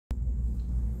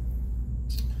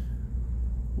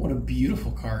What a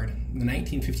beautiful card. The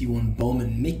 1951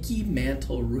 Bowman Mickey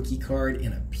Mantle rookie card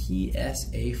in a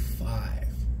PSA 5.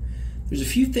 There's a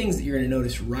few things that you're going to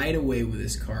notice right away with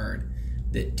this card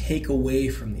that take away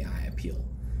from the eye appeal.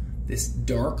 This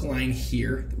dark line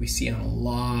here that we see on a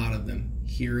lot of them,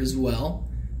 here as well,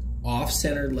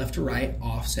 off-centered left to right,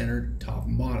 off-centered top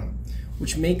and bottom,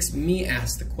 which makes me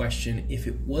ask the question, if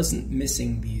it wasn't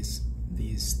missing these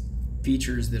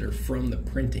features that are from the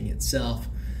printing itself,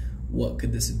 what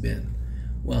could this have been?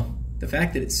 Well, the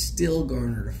fact that it's still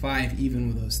garnered a 5 even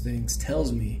with those things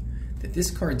tells me that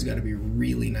this card's got to be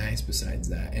really nice besides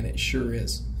that, and it sure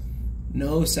is.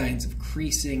 No signs of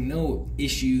creasing, no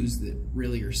issues that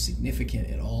really are significant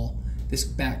at all. This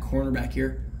back corner back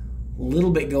here, a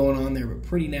little bit going on there, but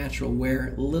pretty natural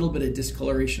wear. A little bit of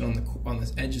discoloration on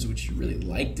the edges, which you really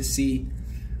like to see.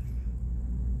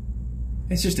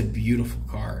 It's just a beautiful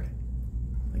card.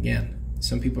 Again,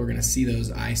 some people are going to see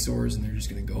those eyesores and they're just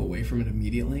going to go away from it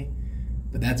immediately,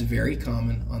 but that's very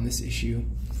common on this issue.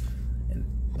 And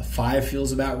a 5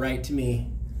 feels about right to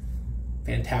me.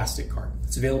 Fantastic card.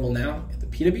 It's available now at the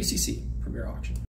PWCC Premier Auction.